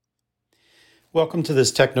Welcome to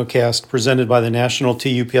this TechnoCast presented by the National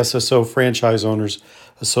TUPSSO Franchise Owners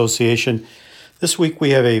Association. This week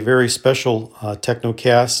we have a very special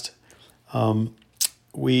TechnoCast.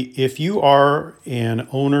 If you are an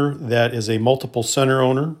owner that is a multiple center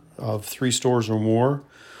owner of 3 stores or more,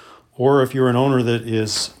 or if you're an owner that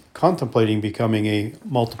is contemplating becoming a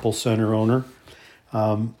multiple center owner,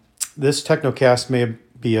 this TechnoCast may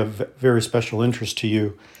be of very special interest to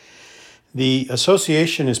you. The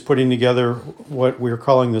association is putting together what we're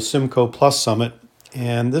calling the Smco Plus Summit,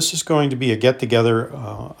 and this is going to be a get-together,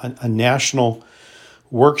 a national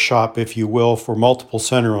workshop, if you will, for multiple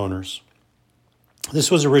center owners. This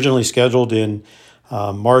was originally scheduled in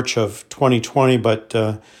March of 2020, but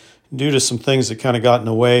due to some things that kind of got in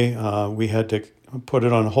the way, we had to put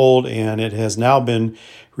it on hold, and it has now been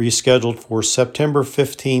rescheduled for September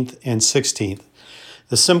 15th and 16th.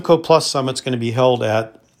 The Smco Plus Summit is going to be held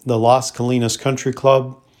at the Las Colinas Country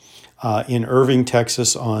Club in Irving,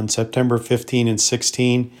 Texas on September 15 and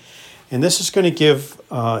 16. And this is going to give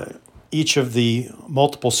each of the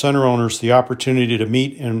multiple center owners the opportunity to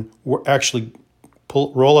meet and actually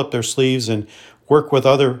roll up their sleeves and work with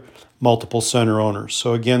other multiple center owners.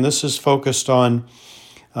 So again, this is focused on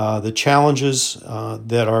the challenges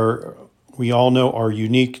that we all know are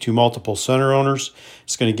unique to multiple center owners.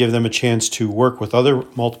 It's going to give them a chance to work with other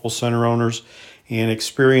multiple center owners and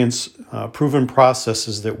experience proven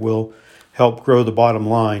processes that will help grow the bottom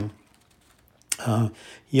line.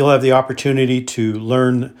 You'll have the opportunity to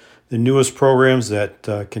learn the newest programs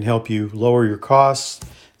that can help you lower your costs,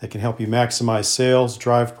 that can help you maximize sales,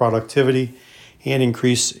 drive productivity, and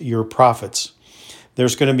increase your profits.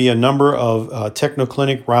 There's going to be a number of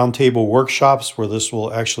TechnoClinic roundtable workshops where this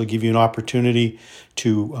will actually give you an opportunity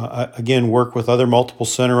to, again, work with other multiple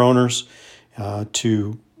center owners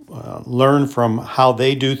to learn from how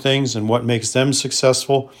they do things and what makes them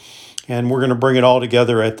successful. And we're going to bring it all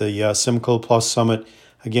together at the Smco Plus Summit,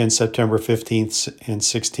 again, September 15th and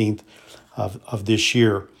 16th of this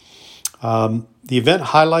year. The event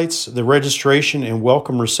highlights the registration and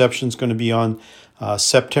welcome reception is going to be on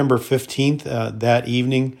September 15th that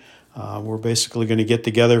evening. We're basically going to get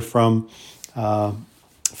together from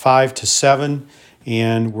 5 to 7,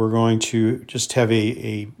 and we're going to just have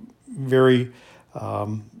a very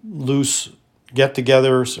loose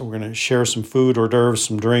get-together. So we're going to share some food, hors d'oeuvres,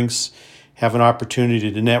 some drinks, have an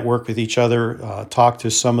opportunity to network with each other, talk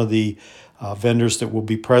to some of the vendors that will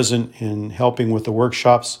be present in helping with the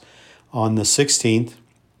workshops on the 16th.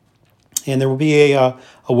 And there will be a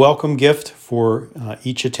welcome gift for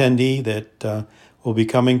each attendee that will be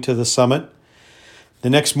coming to the summit. The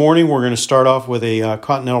next morning, we're going to start off with a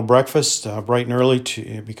continental breakfast bright and early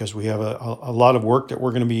because we have a lot of work that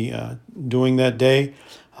we're going to be doing that day.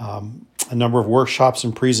 A number of workshops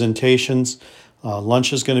and presentations.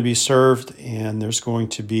 Lunch is going to be served, and there's going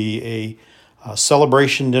to be a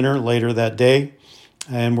celebration dinner later that day,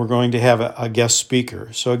 and we're going to have a guest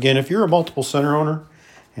speaker. So again, if you're a multiple center owner,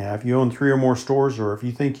 if you own 3 or more stores, or if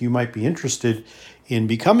you think you might be interested in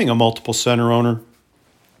becoming a multiple center owner,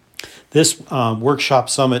 this workshop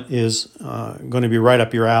summit is going to be right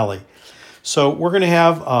up your alley. So we're going to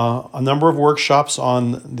have a number of workshops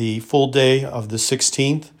on the full day of the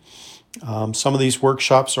 16th. Some of these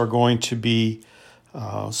workshops are going to be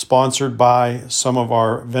sponsored by some of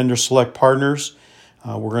our vendor select partners.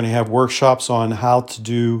 We're going to have workshops on how to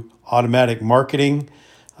do automatic marketing.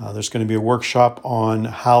 There's going to be a workshop on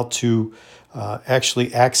how to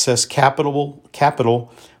actually access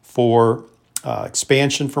capital for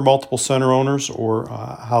expansion for multiple center owners, or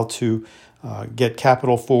how to get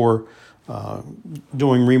capital for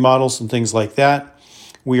doing remodels and things like that.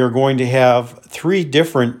 We are going to have 3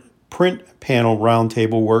 different print panel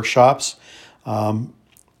roundtable workshops, and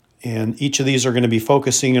each of these are going to be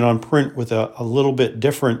focusing in on print with a little bit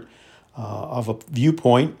different of a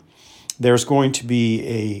viewpoint. There's going to be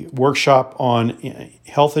a workshop on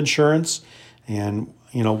health insurance and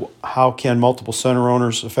how can multiple center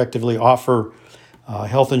owners effectively offer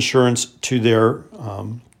health insurance to their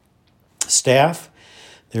staff.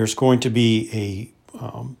 There's going to be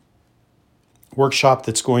a workshop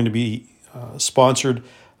that's going to be sponsored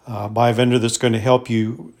by a vendor that's going to help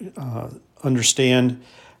you understand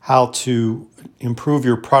how to improve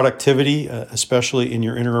your productivity, especially in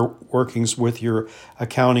your inner workings with your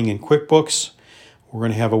accounting and QuickBooks. We're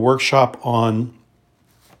going to have a workshop on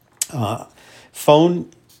phone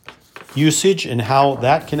usage and how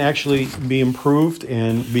that can actually be improved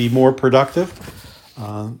and be more productive.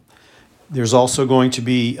 There's also going to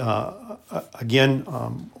be,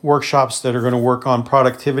 workshops that are going to work on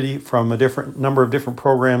productivity from a different number of different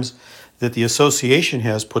programs that the association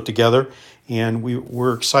has put together. and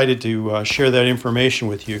we're excited to share that information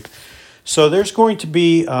with you. So there's going to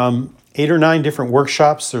be 8 or 9 different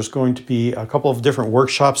workshops. There's going to be a couple of different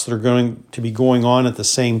workshops that are going to be going on at the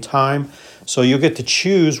same time. So you'll get to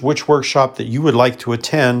choose which workshop that you would like to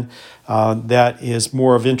attend that is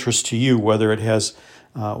more of interest to you, whether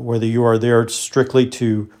you are there strictly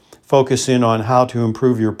to focus in on how to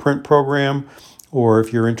improve your print program, or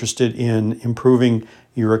if you're interested in improving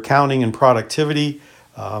your accounting and productivity.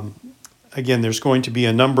 Again, there's going to be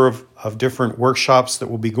a number of different workshops that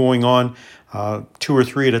will be going on, 2 or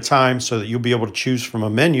 3 at a time, so that you'll be able to choose from a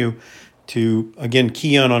menu to, again,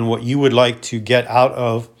 key in on what you would like to get out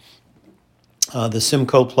of the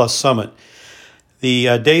Smco Plus Summit.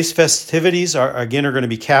 The day's festivities are going to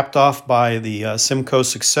be capped off by the Smco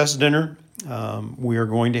Success Dinner. We are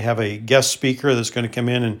going to have a guest speaker that's going to come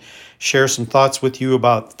in and share some thoughts with you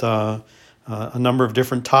about a number of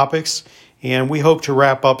different topics. And we hope to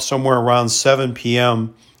wrap up somewhere around 7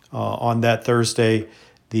 p.m. On that Thursday,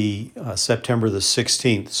 the September the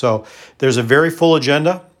 16th. So there's a very full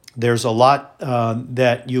agenda. There's a lot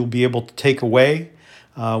that you'll be able to take away.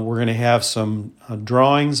 We're going to have some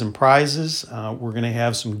drawings and prizes. We're going to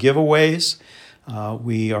have some giveaways.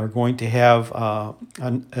 We are going to have,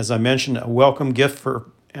 as I mentioned, a welcome gift for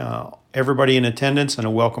everybody in attendance and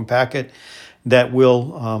a welcome packet that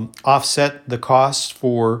will offset the cost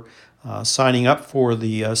for signing up for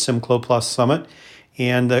the Smco Plus Summit.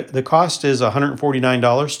 And the cost is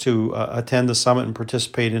 $149 to attend the summit and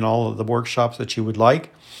participate in all of the workshops that you would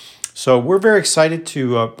like. So we're very excited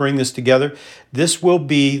to bring this together. This will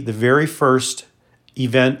be the very first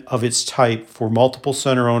event of its type for multiple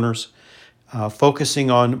center owners, focusing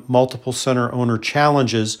on multiple center owner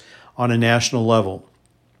challenges on a national level.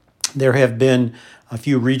 There have been a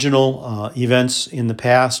few regional events in the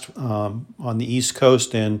past on the East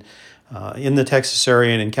Coast and in the Texas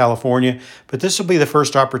area and in California, but this will be the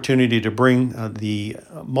first opportunity to bring the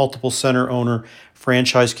multiple center owner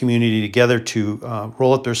franchise community together to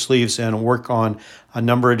roll up their sleeves and work on a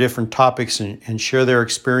number of different topics and share their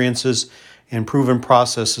experiences and proven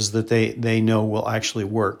processes that they know will actually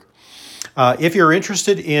work. If you're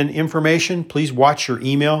interested in information, please watch your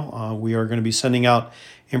email. We are going to be sending out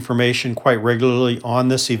information quite regularly on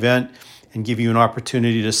this event and give you an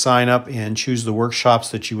opportunity to sign up and choose the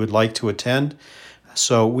workshops that you would like to attend.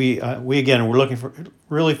 So we're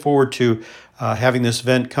really forward to having this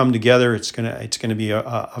event come together. It's gonna be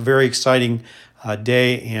a very exciting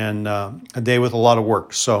day and a day with a lot of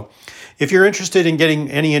work. So if you're interested in getting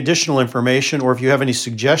any additional information, or if you have any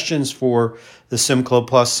suggestions for the Smco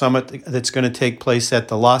Plus Summit that's going to take place at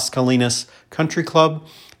the Las Colinas Country Club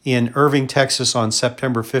in Irving, Texas on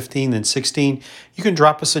September 15 and 16, you can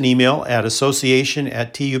drop us an email at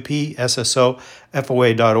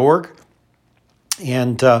association@tupssofoa.org.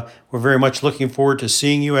 And we're very much looking forward to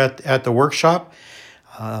seeing you at the workshop.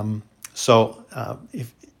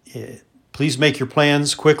 Please make your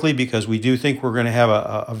plans quickly, because we do think we're going to have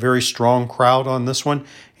a very strong crowd on this one,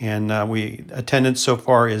 and attendance so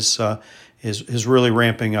far is really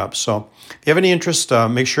ramping up. So if you have any interest,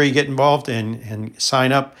 make sure you get involved and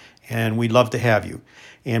sign up, and we'd love to have you.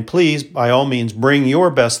 And please, by all means, bring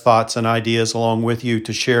your best thoughts and ideas along with you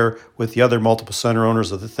to share with the other multiple center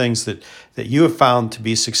owners of the things that you have found to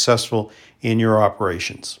be successful in your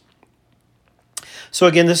operations. So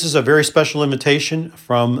again, this is a very special invitation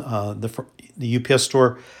from the UPS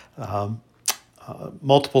Store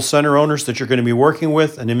multiple center owners that you're going to be working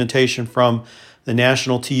with, an invitation from the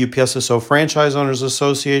National TUPSSO Franchise Owners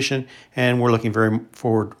Association, and we're looking very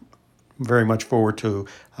much forward to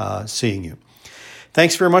seeing you.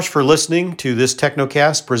 Thanks very much for listening to this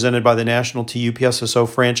TechnoCast presented by the National TUPSSO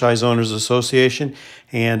Franchise Owners Association.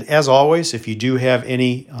 And as always, if you do have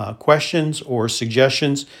any questions or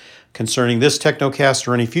suggestions concerning this TechnoCast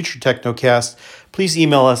or any future TechnoCast, please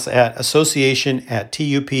email us at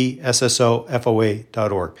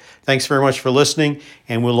association@tupssofoa.org. Thanks very much for listening,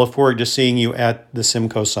 and we'll look forward to seeing you at the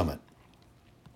Smco Summit.